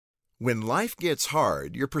When life gets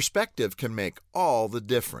hard, your perspective can make all the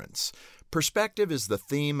difference. Perspective is the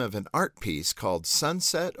theme of an art piece called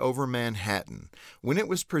Sunset over Manhattan. When it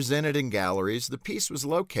was presented in galleries, the piece was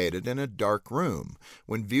located in a dark room.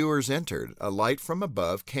 When viewers entered, a light from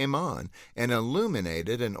above came on and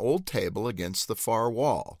illuminated an old table against the far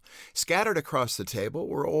wall. Scattered across the table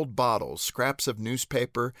were old bottles, scraps of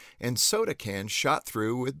newspaper, and soda cans shot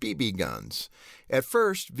through with BB guns. At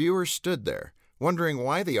first, viewers stood there, wondering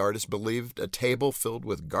why the artist believed a table filled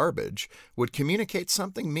with garbage would communicate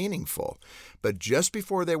something meaningful. But just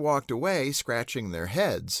before they walked away, scratching their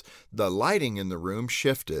heads, the lighting in the room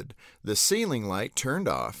shifted. The ceiling light turned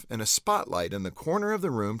off, and a spotlight in the corner of the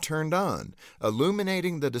room turned on,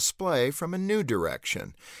 illuminating the display from a new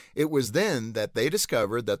direction. It was then that they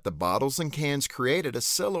discovered that the bottles and cans created a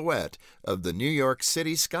silhouette of the New York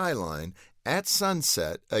City skyline at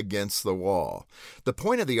sunset against the wall. The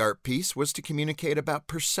point of the art piece was to communicate about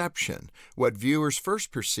perception. What viewers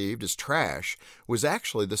first perceived as trash was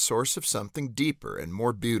actually the source of something deeper and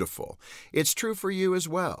more beautiful. It's true for you as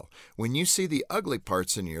well. When you see the ugly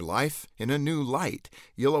parts in your life in a new light,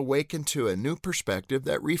 you'll awaken to a new perspective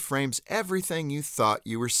that reframes everything you thought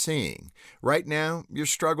you were seeing. Right now, your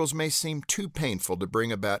struggles may seem too painful to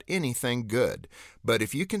bring about anything good, but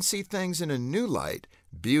if you can see things in a new light,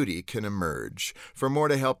 beauty can emerge. For more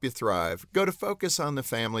to help you thrive, go to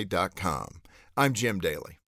FocusOnTheFamily.com. I'm Jim Daly.